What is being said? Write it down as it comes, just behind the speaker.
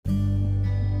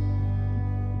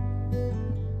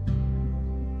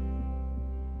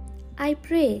I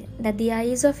pray that the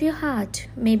eyes of your heart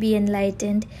may be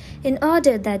enlightened in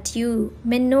order that you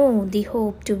may know the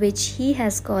hope to which He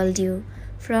has called you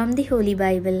from the Holy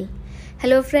Bible.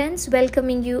 Hello, friends,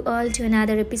 welcoming you all to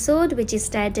another episode which is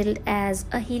titled as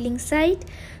A Healing Sight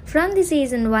from the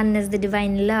season 1 as the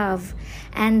Divine Love.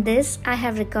 And this I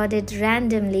have recorded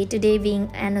randomly, today being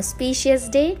an auspicious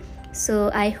day. So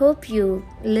I hope you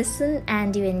listen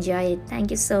and you enjoy it.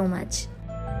 Thank you so much.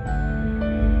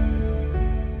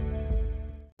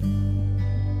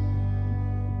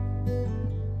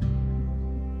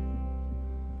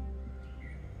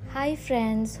 Hi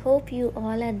friends, hope you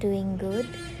all are doing good.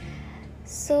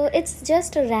 So it's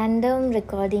just a random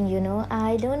recording,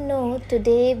 I don't know,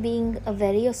 today being a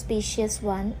very auspicious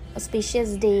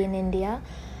day in India.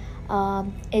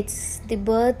 It's the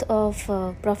birth of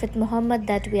Prophet Muhammad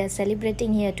that we are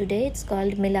celebrating here today. It's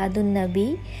called Miladun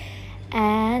Nabi,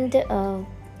 and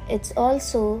it's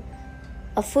also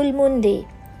a full moon day.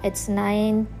 It's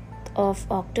 9th of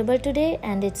October today,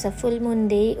 and it's a full moon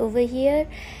day over here.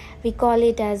 We call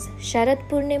it as Sharad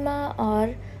Purnima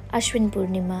or Ashwin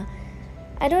Purnima.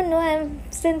 I don't know,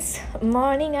 since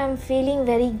morning I'm feeling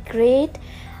very great.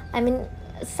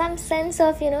 Some sense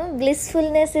of,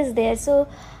 blissfulness is there. So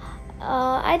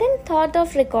I didn't thought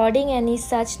of recording any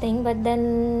such thing, but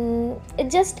then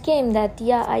it just came that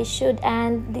I should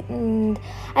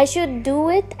do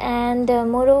it, and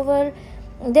moreover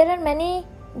there are many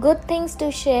good things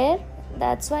to share.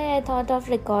 That's why I thought of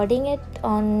recording it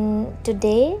on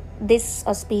today, this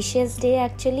auspicious day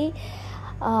actually.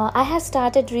 I have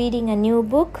started reading a new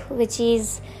book which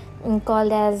is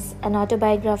called as An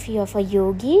Autobiography of a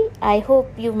Yogi. I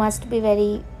hope you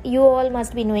all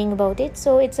must be knowing about it.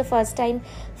 So it's the first time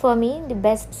for me, the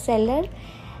bestseller.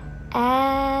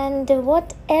 And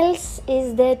what else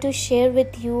is there to share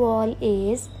with you all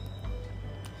is,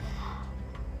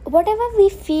 whatever we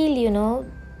feel,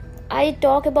 I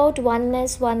talk about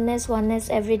oneness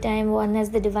every time. Oneness,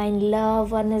 the divine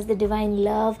love, oneness, the divine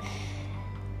love.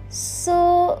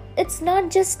 So it's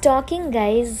not just talking,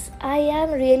 guys. I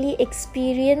am really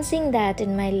experiencing that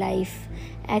in my life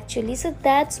actually. So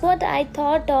that's what I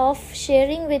thought of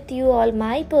sharing with you all,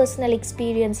 my personal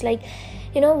experience.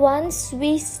 Once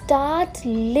we start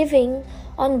living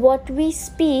on what we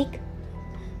speak,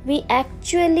 we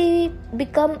actually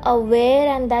become aware,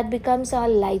 and that becomes our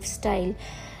lifestyle.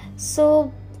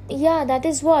 So that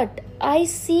is what I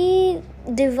see,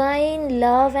 divine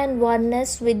love and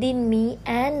oneness within me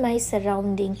and my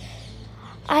surrounding.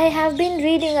 I have been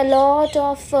reading a lot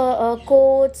of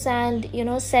quotes and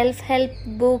self-help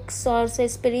books, or say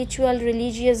spiritual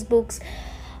religious books,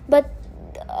 but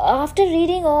after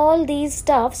reading all these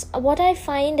stuffs, what I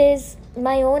find is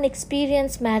my own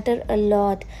experience matter a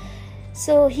lot.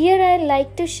 So here I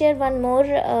like to share one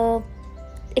more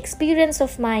experience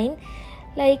of mine.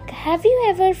 Have you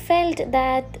ever felt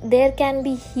that there can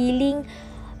be healing,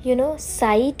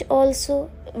 sight also?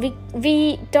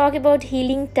 We talk about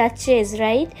healing touches,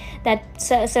 right? That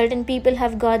certain people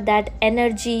have got that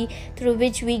energy through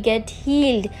which we get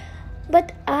healed.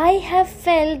 But I have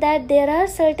felt that there are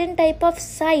certain type of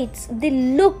sights, the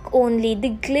look only, the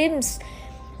glimpse,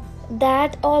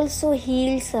 that also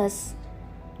heals us.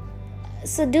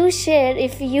 So do share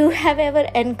if you have ever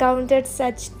encountered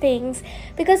such things,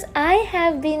 because I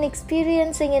have been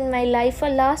experiencing in my life for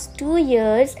last 2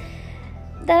 years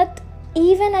that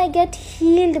even I get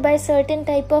healed by certain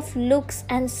type of looks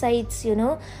and sights,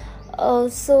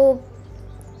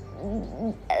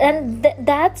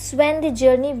 that's when the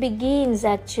journey begins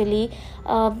actually.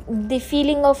 The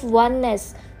feeling of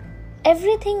oneness,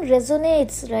 everything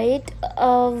resonates, right?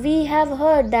 We have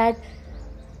heard that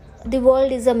the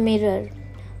world is a mirror,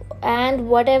 and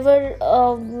whatever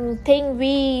thing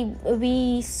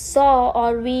we saw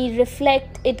or we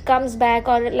reflect, it comes back,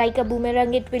 or like a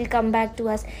boomerang, it will come back to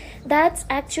us. That's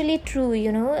actually true.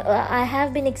 I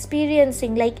have been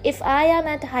experiencing, if I am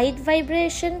at height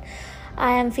vibration,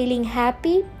 I am feeling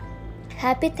happy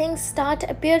things start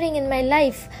appearing in my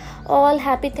life. All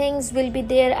happy things will be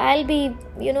there. I'll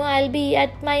be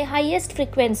at my highest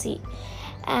frequency.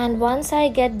 And once I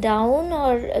get down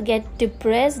or get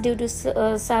depressed due to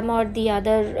some or the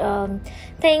other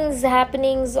things,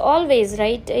 happenings, always,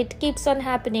 right? It keeps on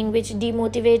happening, which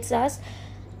demotivates us.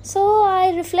 So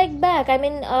I reflect back.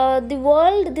 The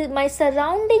world, my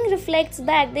surrounding reflects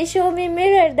back. They show me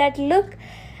mirror that, look,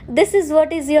 this is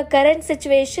what is your current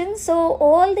situation. So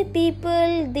all the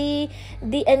people, the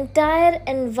entire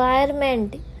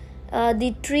environment,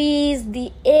 the trees,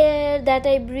 the air that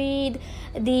I breathe,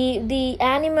 the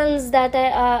animals that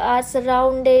are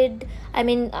surrounded. I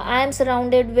am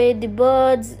surrounded with the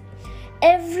birds.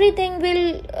 everything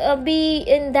will be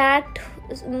in that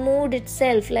mood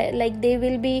itself. Like they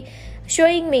will be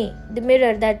showing me the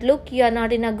mirror that, look, you are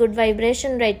not in a good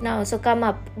vibration right now, so come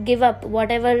up, give up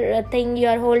whatever thing you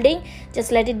are holding,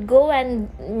 just let it go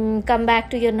and come back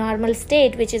to your normal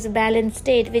state, which is a balanced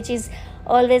state, which is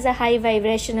always a high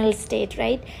vibrational state,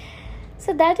 right?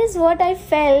 So that is what I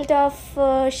felt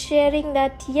of sharing,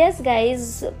 that yes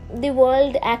guys, the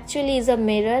world actually is a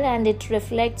mirror and it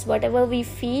reflects whatever we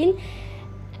feel.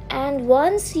 And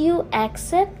once you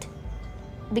accept,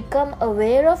 become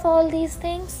aware of all these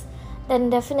things, then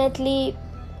definitely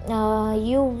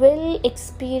you will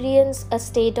experience a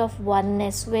state of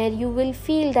oneness where you will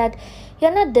feel that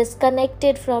you're not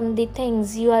disconnected from the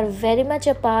things. You are very much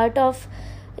a part of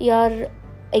your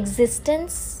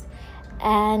existence,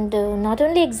 and not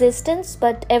only existence,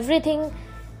 but everything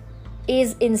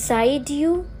is inside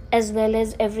you as well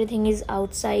as everything is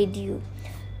outside you.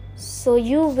 So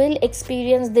you will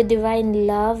experience the divine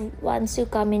love once you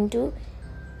come into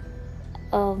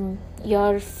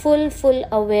your full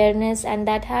awareness, and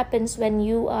that happens when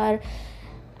you are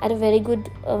at a very good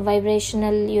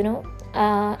vibrational,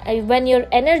 when your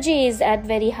energy is at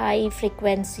very high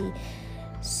frequency.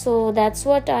 So that's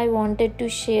what I wanted to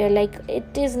share. Like,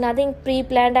 it is nothing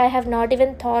pre-planned. I have not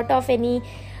even thought of any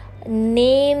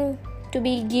name to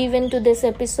be given to this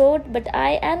episode, but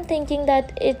I am thinking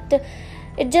that it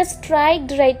just struck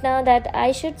right now that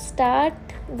I should start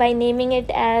by naming it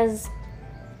as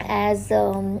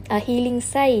a healing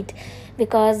site,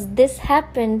 because this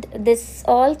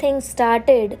all things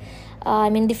started,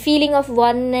 the feeling of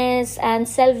oneness and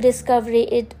self-discovery,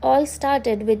 it all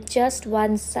started with just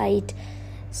one site.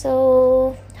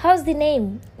 So how's the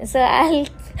name? So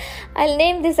I'll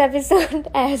name this episode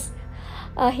as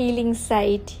a healing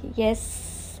site.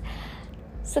 Yes.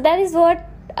 So that is what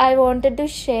I wanted to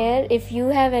share. If you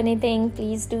have anything,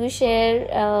 please do share.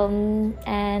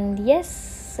 And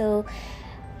yes, so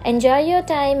enjoy your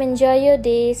time, enjoy your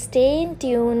day, stay in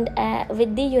tune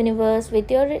with the universe, with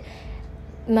your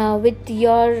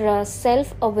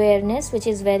self-awareness, which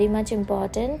is very much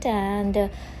important, and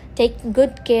take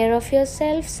good care of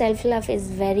yourself. Self-love is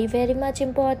very, very much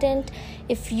important.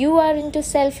 If you are into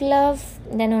self-love,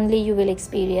 then only you will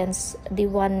experience the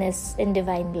oneness in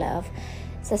divine love.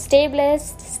 So stay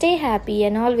blessed, stay happy,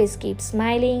 and always keep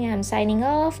smiling. I'm signing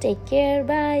off. Take care.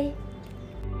 Bye.